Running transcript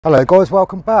Hello guys,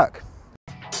 welcome back.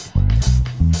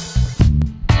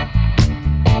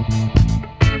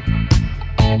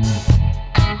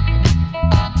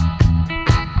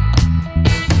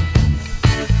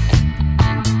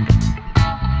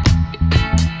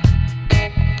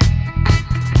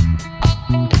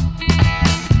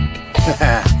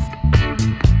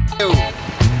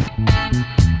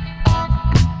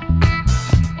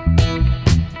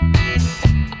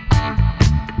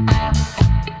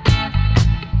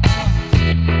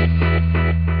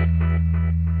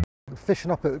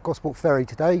 Fishing up at Gosport Ferry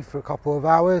today for a couple of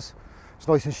hours. It's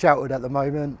nice and sheltered at the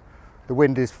moment. The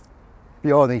wind is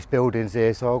behind these buildings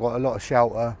here, so I've got a lot of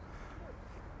shelter.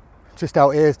 Just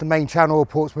out here is the main channel of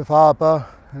Portsmouth Harbour,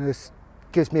 and this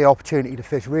gives me the opportunity to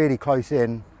fish really close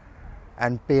in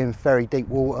and be in very deep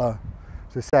water.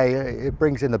 To say, it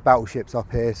brings in the battleships up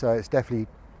here, so it's definitely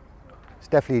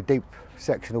a deep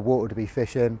section of water to be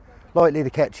fishing. Likely to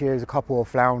catch here is a couple of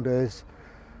flounders,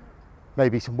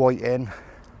 maybe some whiting.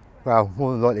 Well,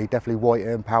 more than likely, definitely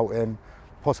whiting, pouting,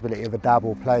 possibility of a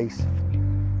dabble place.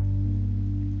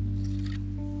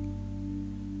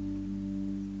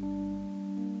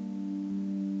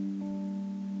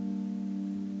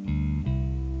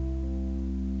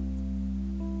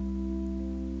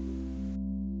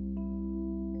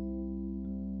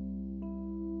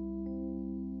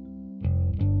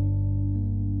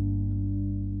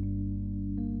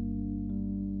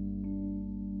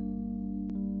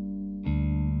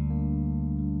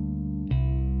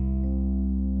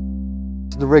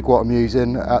 The rig what I'm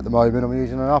using at the moment, I'm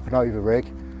using an up and over rig.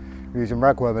 I'm using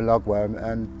ragworm and lugworm,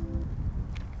 and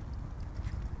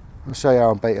I'll show you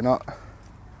how I'm baiting up.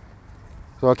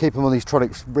 So I keep them on these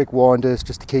tonics rig winders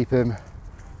just to keep them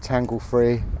tangle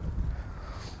free.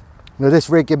 Now this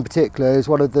rig in particular is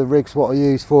one of the rigs what I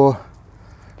use for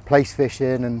place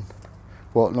fishing and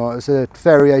whatnot. It's a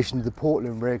variation of the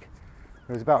Portland rig.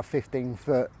 There's about a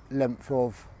 15-foot length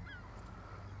of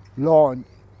line.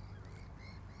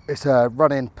 It's a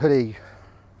running pulley,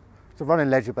 it's a running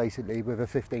ledger basically with a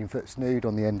 15-foot snood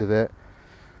on the end of it.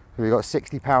 So we've got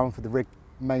 £60 for the rig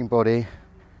main body,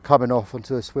 coming off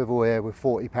onto a swivel here with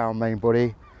 £40 main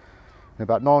body, and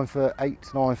about 8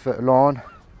 to 9 foot line.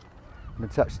 And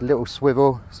attached a little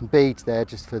swivel, some beads there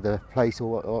just for the place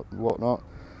or whatnot.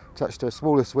 Attached to a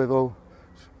smaller swivel,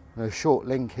 and a short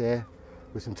link here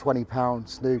with some £20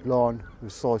 snood line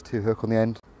with a size 2 hook on the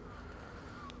end.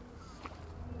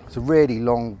 It's a really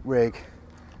long rig,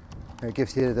 and it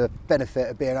gives you the benefit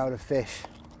of being able to fish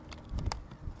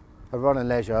a running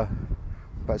leisure,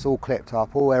 but it's all clipped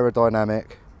up, all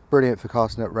aerodynamic, brilliant for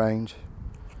casting at range.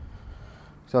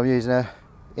 So I'm using a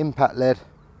impact lead.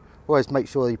 Always make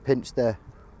sure you pinch the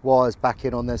wires back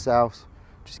in on themselves,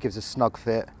 just gives a snug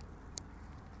fit.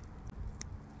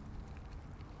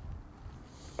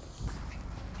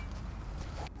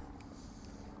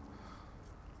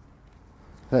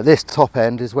 At this top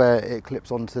end is where it clips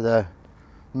onto the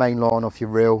main line off your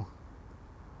reel.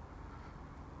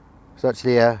 It's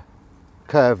actually a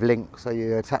curved link, so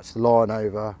you attach the line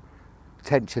over,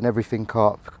 tension everything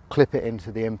up, clip it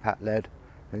into the impact lead,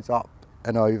 and it's up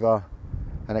and over,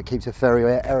 and it keeps it very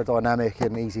aerodynamic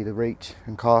and easy to reach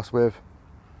and cast with.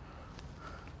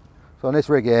 So on this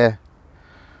rig here,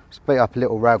 just bait up a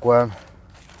little ragworm.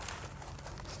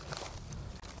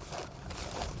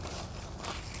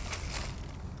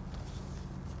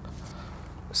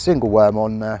 Single worm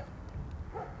on there,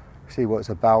 see what it's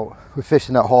about. We're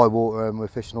fishing at high water and we're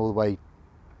fishing all the way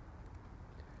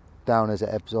down as it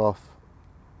ebbs off.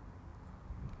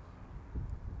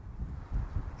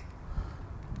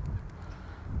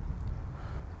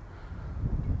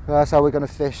 So that's how we're going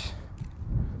to fish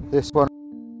this one.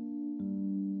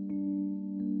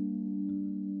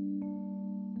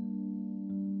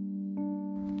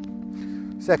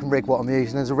 Second rig what I'm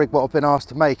using is a rig what I've been asked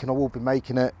to make, and I will be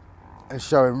making it and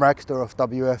showing Ragster off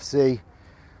WFC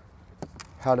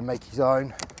how to make his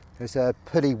own. It's a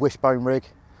pully wishbone rig.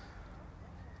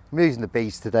 I'm using the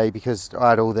beads today because I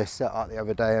had all this set up the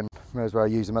other day and may as well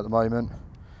use them at the moment.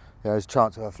 Yeah, there's a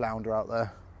chance of a flounder out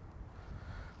there.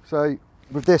 So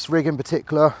with this rig in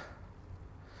particular,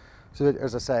 so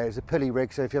as I say, it's a pulley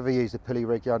rig, so if you ever use a pulley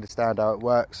rig you understand how it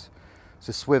works. It's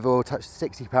a swivel, attached to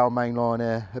 £60 main line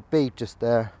here, a bead just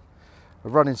there, a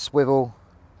running swivel,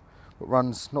 but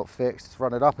runs not fixed, it's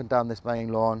running up and down this main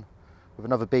line with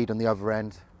another bead on the other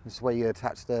end. This is where you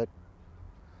attach the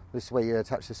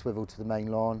swivel to the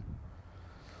main line.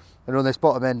 And on this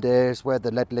bottom end here is where the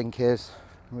lead link is.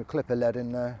 And we'll clip a lead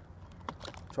in there.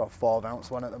 Try a 5-ounce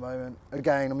one at the moment.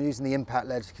 Again, I'm using the impact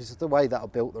lead because it's the way that I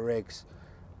built the rigs.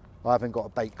 I haven't got a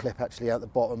bait clip actually at the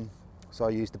bottom, so I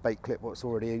use the bait clip what's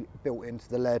already built into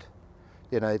the lead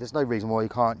You know, there's no reason why you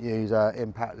can't use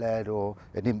impact lead or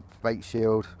an imp bait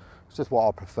shield. It's just what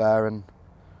I prefer, and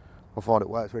I find it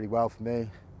works really well for me.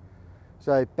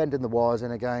 So bending the wires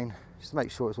in again, just to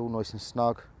make sure it's all nice and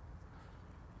snug.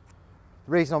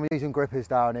 The reason I'm using grippers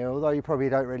down here, although you probably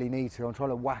don't really need to, I'm trying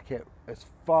to whack it as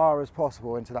far as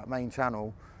possible into that main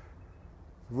channel.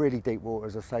 Really deep water,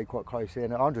 as I say, quite close in.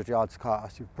 At 100 yards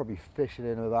cast, you're probably fishing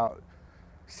in about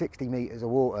 60 metres of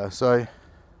water, so it's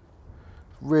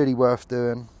really worth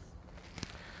doing.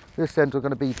 This end we're going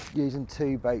to be using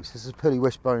 2 baits. This is pully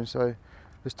wishbone, so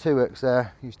there's 2 hooks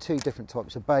there. Use 2 different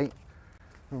types of bait.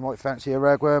 We might fancy a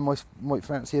ragworm, might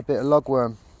fancy a bit of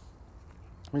lugworm.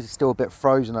 This is still a bit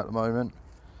frozen at the moment.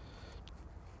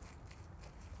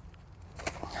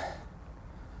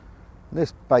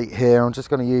 This bait here, I'm just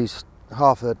going to use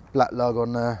half a black lug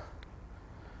on there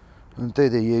and do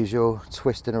the usual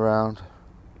twisting around.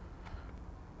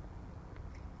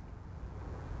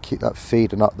 Keep that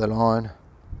feeding up the line,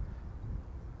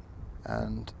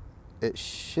 and it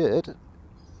should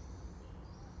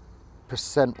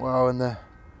percent well in the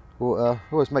water.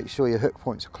 Always make sure your hook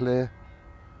points are clear.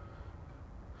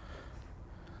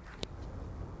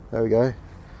 There we go.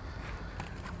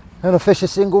 And I fish a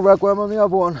single ragworm on the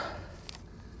other one.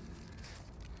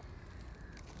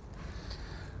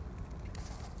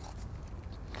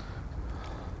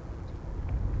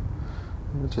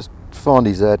 Just find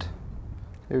his head.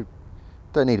 You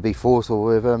don't need to be forceful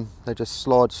with them. They just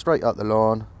slide straight up the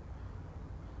line.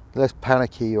 The less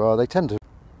panicky you are, they tend to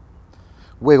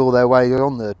wiggle their way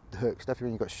on the hooks, definitely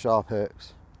when you've got sharp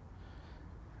hooks.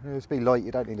 Just be light,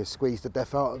 you don't need to squeeze the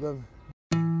death out of them.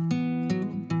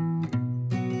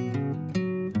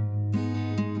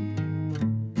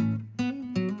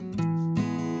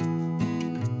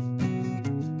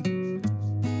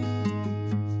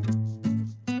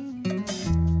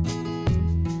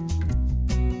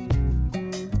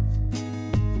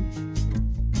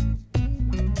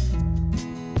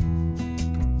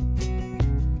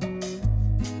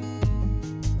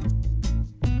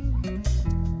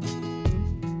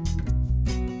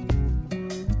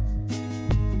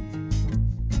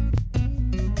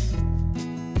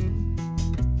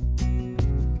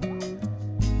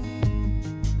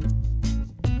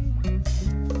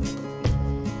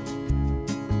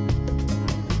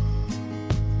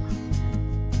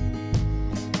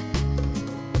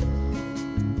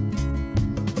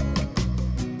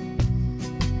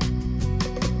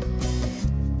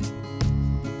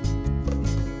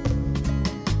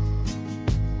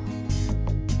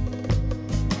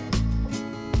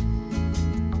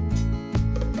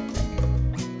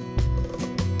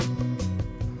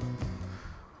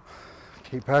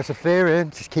 Keep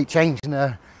persevering, just keep changing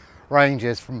the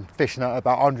ranges from fishing at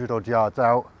about 100 odd yards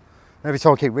out. And every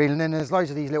time I keep reeling in, there's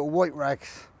loads of these little white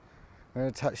rags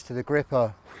attached to the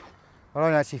gripper. I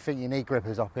don't actually think you need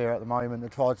grippers up here at the moment. The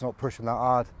tide's not pushing that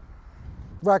hard.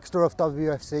 Ragster off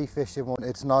WFC Fishing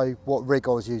wanted to know what rig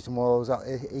I was using while I was at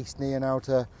East Knee and how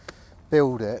to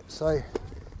build it. So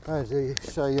I'll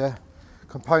show you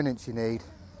components you need.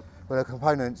 Well, the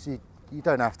components, you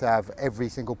don't have to have every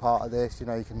single part of this, you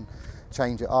know, you can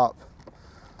change it up.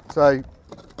 So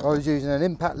I was using an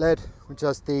impact lead, which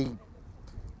has the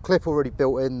clip already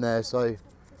built in there, so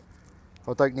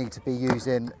I don't need to be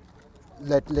using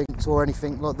lead links or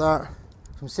anything like that.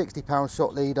 Some 60-pound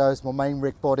shot leaders, my main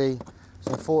rig body,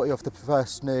 some 40 off the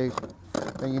first snood.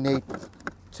 Then you need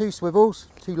 2 swivels,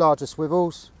 2 larger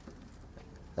swivels,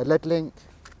 a lead link,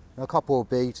 and a couple of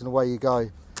beads, and away you go.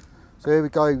 So here we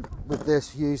go with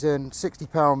this, using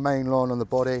 60-pound main line on the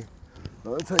body.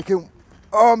 I'm taking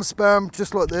arm spam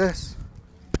just like this,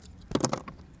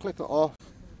 clip it off,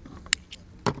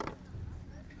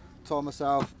 tie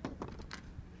myself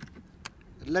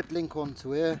a lead link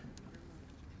onto here,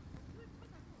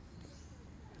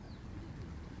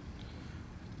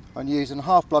 I'm using a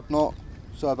half blood knot,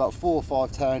 so about 4 or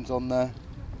 5 turns on there,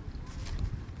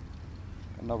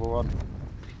 another one,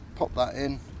 pop that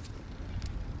in,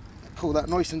 pull that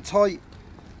nice and tight.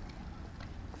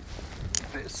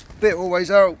 Bit always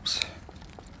helps.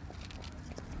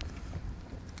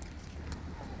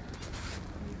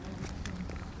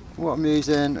 What I'm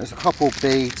using is a couple of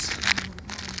beads,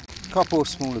 a couple of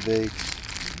smaller beads,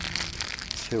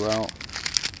 2 out.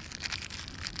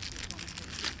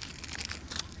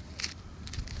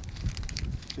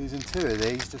 Using 2 of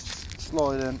these, just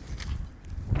sliding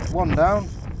 1 down.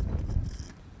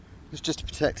 It's just to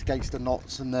protect against the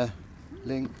knots and the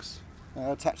links.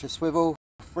 Attach a swivel,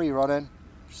 free running,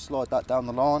 slide that down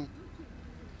the line.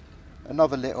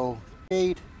 Another little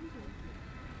bead.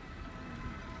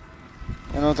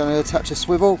 And I'm going to attach a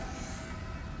swivel,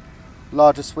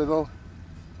 larger swivel,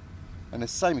 And the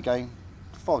same again,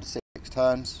 5 to 6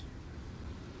 turns.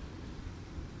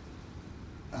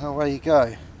 And away you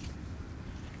go.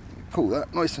 Pull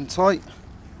that nice and tight.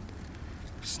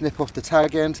 Snip off the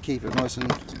tag end to keep it nice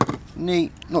and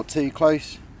neat, not too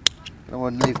close. I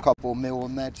want to leave a couple of mil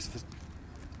on there just for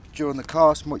during the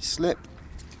cast, might slip.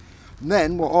 And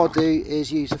then what I'll do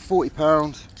is use a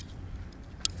 40-pound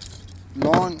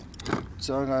line.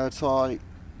 So I'm going to tie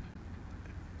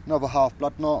another half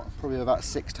blood knot, probably about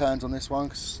 6 turns on this one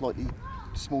because it's slightly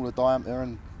smaller diameter.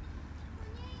 And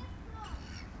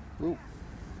ooh.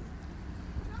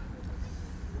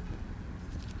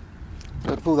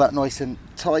 So pull that nice and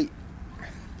tight.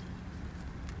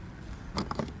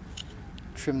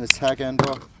 Trim the tag end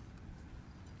off.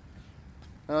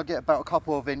 And I'll get about a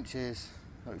couple of inches,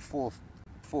 like 4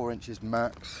 inches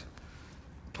max.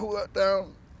 Pull that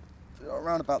down,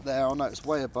 around about there. I know it's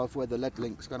way above where the lead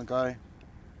link's going to go.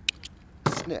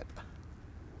 Snip.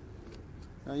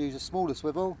 Now use a smaller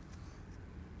swivel.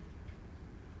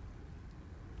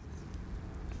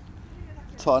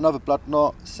 Tie another blood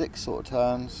knot, 6 sort of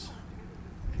turns.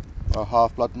 Or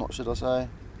half blood knot, should I say.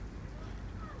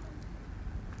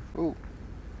 Ooh.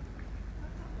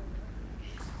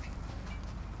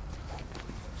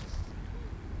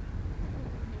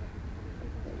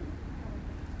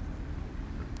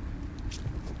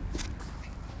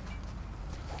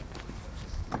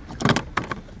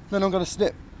 Then I'm going to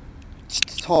snip just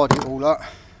to tidy it all up.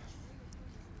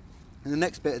 And the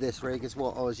next bit of this rig is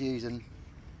what I was using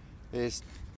is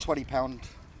 £20.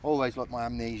 Always like my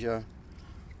Amnesia.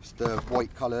 Just the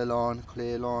white colour line,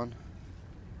 clear line.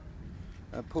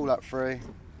 And pull that through.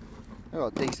 I've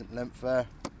got a decent length there.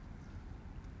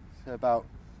 So about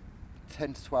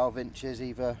 10 to 12 inches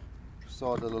either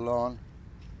side of the line.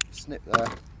 Snip there.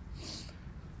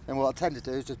 And what I tend to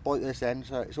do is just bite this end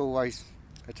so it's always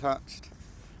attached.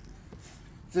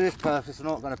 For this purpose I'm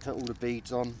not going to put all the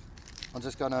beads on. I'm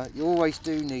just going to, you always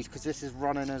do need, because this is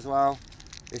running as well,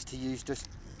 is to use just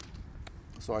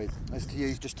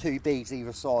 2 beads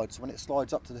either side. So when it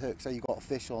slides up to the hook, so you've got a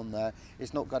fish on there,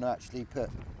 it's not going to actually put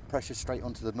pressure straight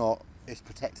onto the knot. It's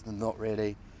protecting the knot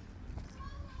really.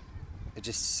 It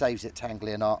just saves it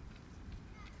tangling up.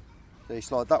 So you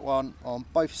slide that one on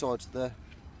both sides of the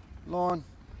line.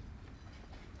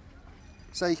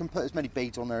 So you can put as many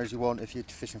beads on there as you want if you're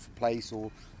fishing for plaice, or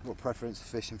got preference for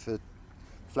fishing for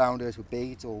flounders with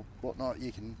beads or whatnot.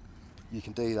 You can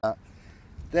do that.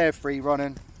 They're free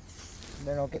running. And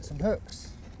then I'll get some hooks.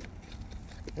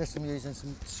 This I'm using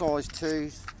some size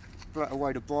 2s. Better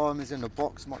way to buy them is in the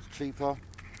box, much cheaper.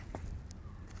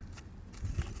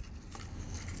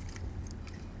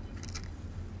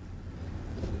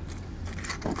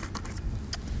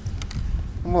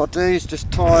 And what I do is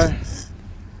just tie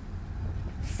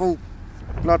full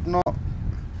blood knot.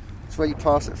 That's where you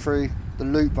pass it through the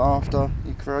loop after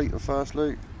you create the first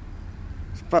loop.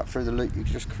 It's back through the loop you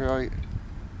just create.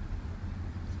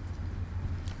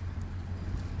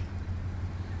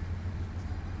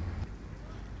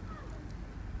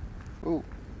 Ooh.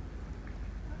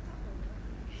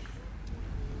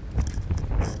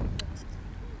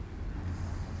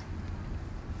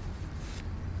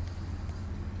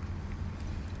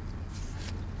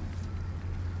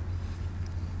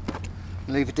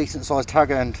 Leave a decent sized tag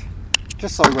end,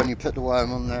 just so when you put the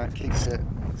worm on there it keeps it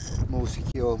more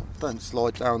secure, don't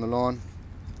slide down the line.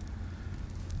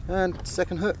 And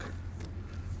second hook,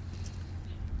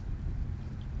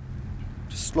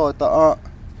 just slide that up,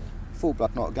 full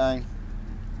blood knot again,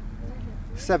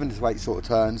 7 to 8 sort of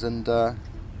turns, and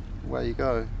away you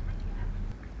go.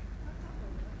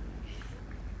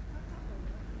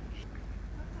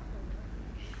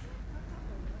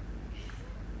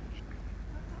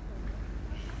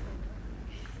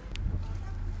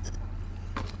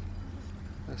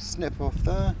 Snip off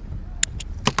there.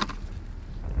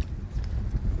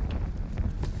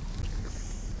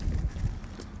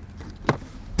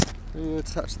 We'll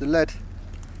attach the lead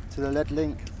to the lead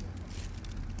link.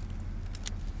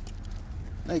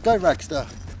 There you go, Ragster.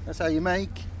 That's how you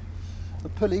make a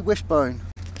pulley wishbone.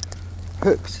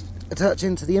 Hooks attach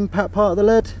into the impact part of the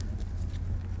lead.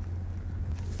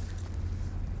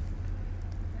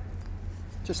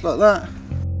 Just like that.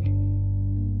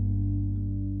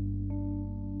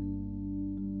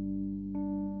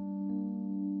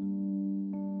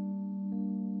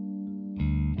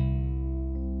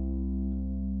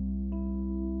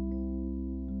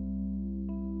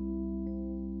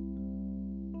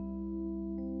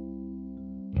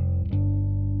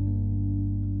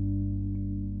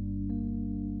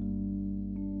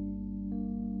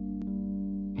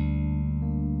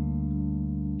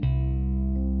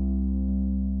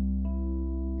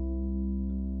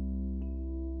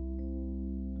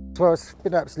 well, it's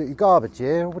been absolutely garbage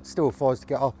here. I would still advise to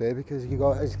get up here because you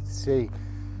got, as you can see,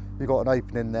 you've got an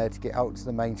opening there to get out to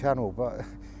the main channel, but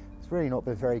it's really not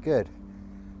been very good.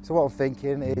 So what I'm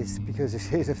thinking is, because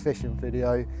this is a fishing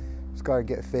video, let's go and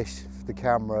get a fish for the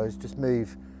cameras, just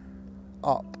move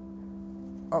up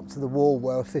to the wall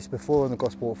where I fished before on the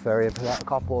Gosport Ferry and pull out a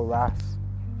couple of wrass,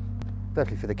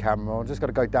 definitely for the camera. I'm just going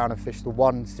to go down and fish the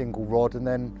one single rod and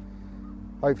then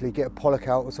hopefully get a pollock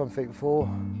out or something for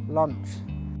lunch.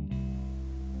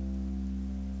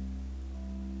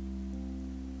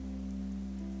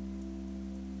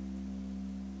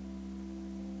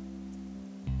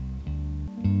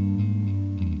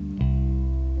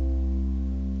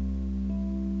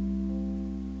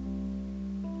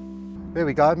 Here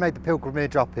we go, I made the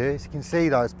pilgrimage up here. As you can see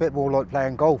though, it's a bit more like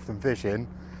playing golf than fishing.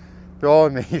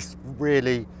 Behind me is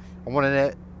really, I'm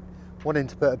wanting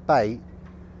to put a bait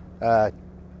by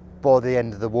the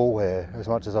end of the wall here as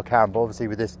much as I can, but obviously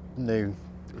with this new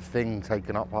thing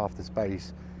taking up half the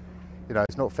space, you know,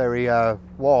 it's not very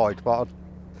wide, but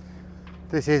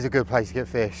this is a good place to get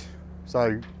fish. So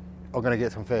I'm going to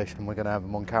get some fish and we're going to have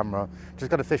them on camera.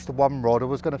 Just going to fish the one rod. I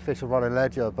was going to fish a running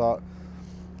ledger, but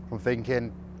I'm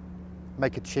thinking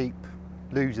make a cheap,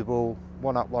 losable,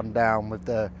 one up, one down with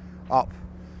the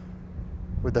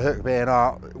hook being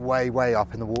up, way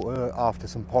up in the water after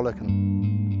some pollock.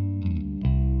 I'm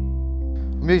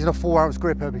using a 4-ounce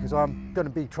gripper because I'm going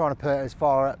to be trying to put it as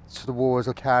far up to the wall as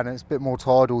I can. It's a bit more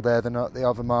tidal there than at the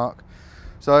other mark.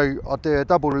 So I'll do a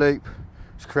double loop,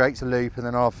 which creates a loop, and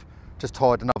then I've just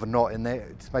tied another knot in there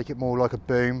to make it more like a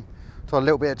boom. So a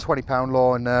little bit of 20-pound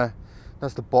line there,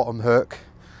 that's the bottom hook.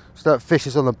 So that fish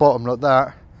is on the bottom like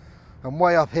that. And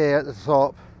way up here at the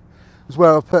top is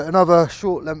where I'll put another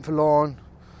short length of line,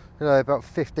 you know, about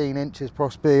 15 inches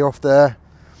possibly off there.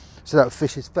 So that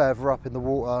fish is further up in the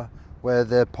water where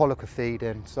the pollock are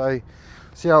feeding. So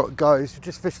see how it goes. We're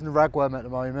just fishing the ragworm at the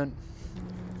moment.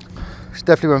 It's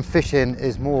definitely when fishing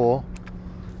is more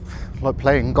like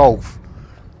playing golf.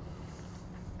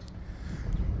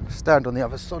 Stand on the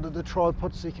other side of the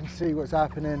tripod so you can see what's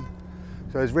happening.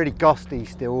 So it's really gusty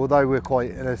still, although we're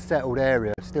quite in a settled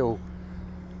area. Still,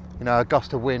 you know, a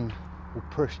gust of wind will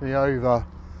push me over.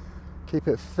 Keep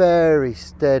it very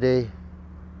steady.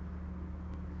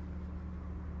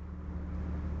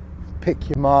 Pick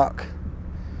your mark.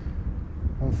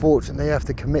 Unfortunately, you have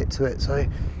to commit to it. So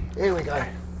here we go.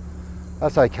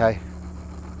 That's okay.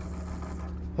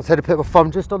 I said to put my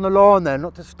thumb just on the line there,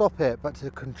 not to stop it, but to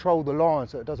control the line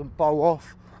so it doesn't bow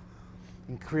off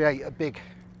and create a big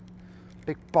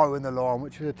bow in the line,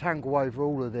 which will tangle over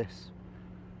all of this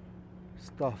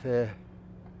stuff here.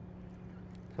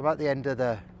 So I'm at the end of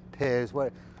the piers,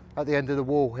 at the end of the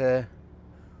wall here,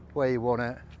 where you want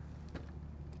it.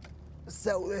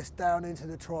 Settle this down into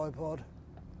the tripod.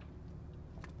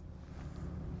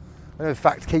 And in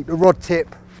fact, keep the rod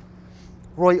tip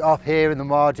right up here in the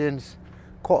margins,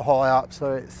 quite high up,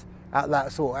 so it's at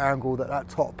that sort of angle that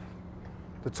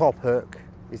the top hook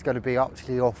is going to be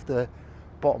actually off the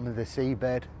bottom of the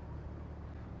seabed.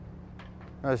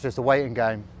 It's just a waiting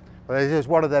game. But it's just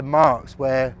one of them marks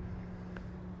where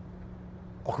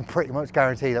I can pretty much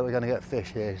guarantee that we're going to get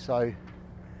fish here. So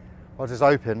I'll just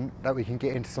hoping that we can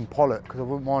get into some pollock, because I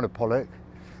wouldn't mind a pollock.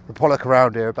 The pollock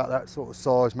around here about that sort of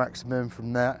size maximum,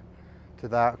 from that to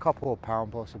that, a couple of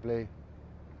pound possibly.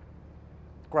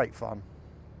 Great fun.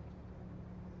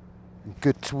 And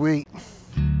good to eat.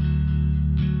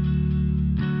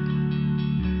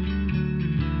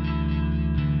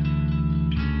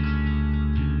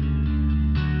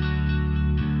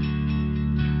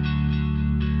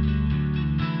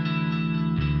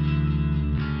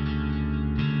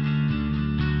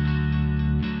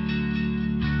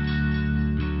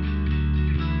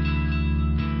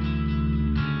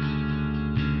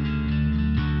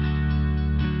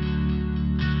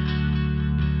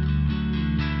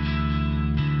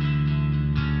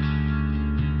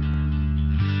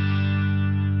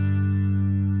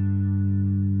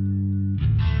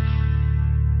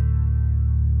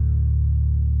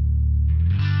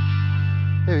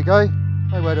 Here we go,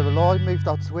 no word of a lie, moved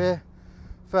up to here,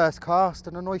 first cast,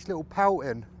 and a nice little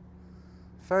pouting.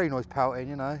 Very nice pouting,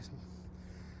 you know.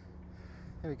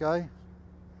 Here we go.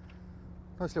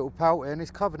 Nice little pouting.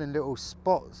 It's covered in little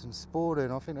spots and spawning.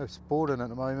 I think they're spawning at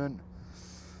the moment.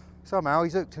 Somehow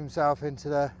he's hooked himself into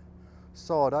the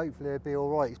side. Hopefully he'll be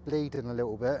alright. He's bleeding a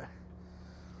little bit.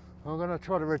 I'm going to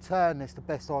try to return this the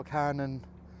best I can and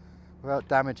without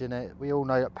damaging it. We all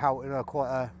know that pouting are quite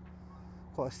a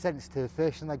sensitive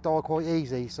fish and they die quite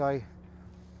easy, so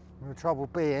the trouble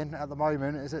being at the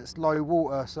moment is it's low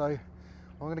water, so I'm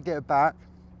going to get it back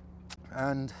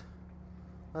and,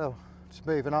 well, Just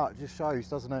moving up just shows,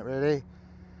 doesn't it, really?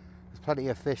 There's plenty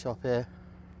of fish up here.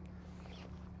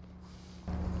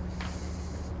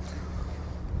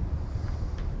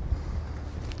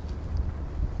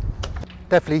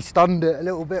 Definitely stunned it a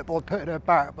little bit by putting her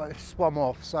back, but it swum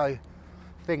off, so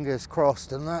fingers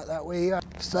crossed and that we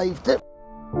saved it.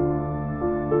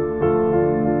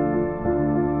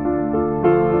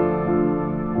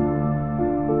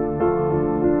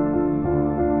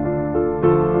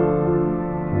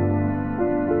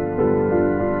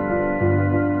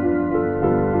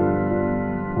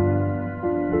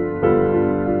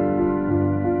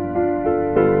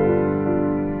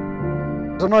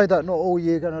 I know that not all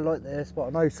you are going to like this, but I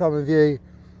know some of you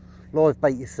live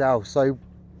bait yourself, so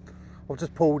I've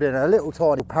just pulled in a little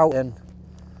tiny pouting,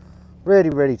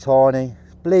 really tiny.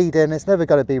 It's bleeding, it's never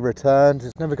going to be returned,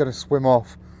 it's never going to swim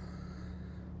off.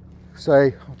 So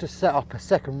I've just set up a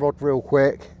second rod real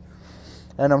quick,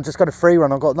 and I'm just going to free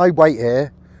run. I've got no weight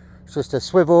here, it's just a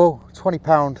swivel,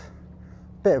 20-pound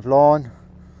bit of line,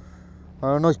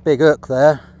 and a nice big hook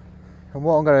there. And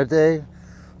what I'm going to do,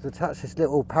 attach this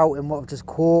little pouting what I've just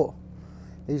caught.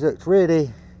 He's hooked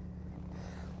really,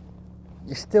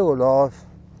 he's still alive.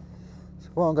 So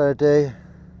what I'm going to do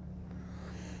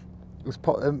is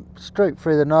pop him straight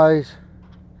through the nose,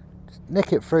 just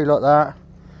nick it through like that,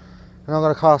 and I'm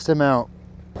going to cast him out.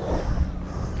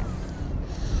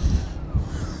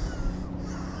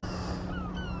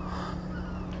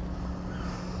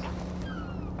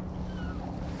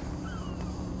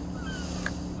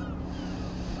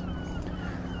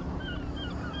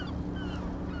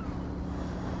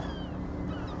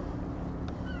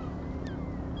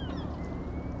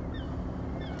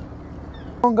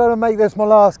 I'm going to make this my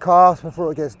last cast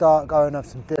before it gets dark, go and have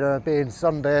some dinner, being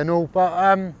Sunday and all,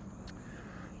 but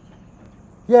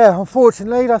yeah,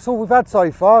 unfortunately that's all we've had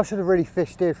so far. I should have really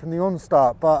fished here from the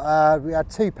onstart, but we had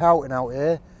 2 pouting out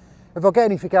here. If I get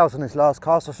anything else on this last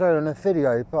cast, I'll show you in a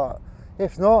video, but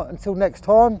if not, until next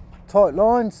time, tight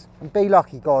lines and be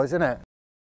lucky guys, innit?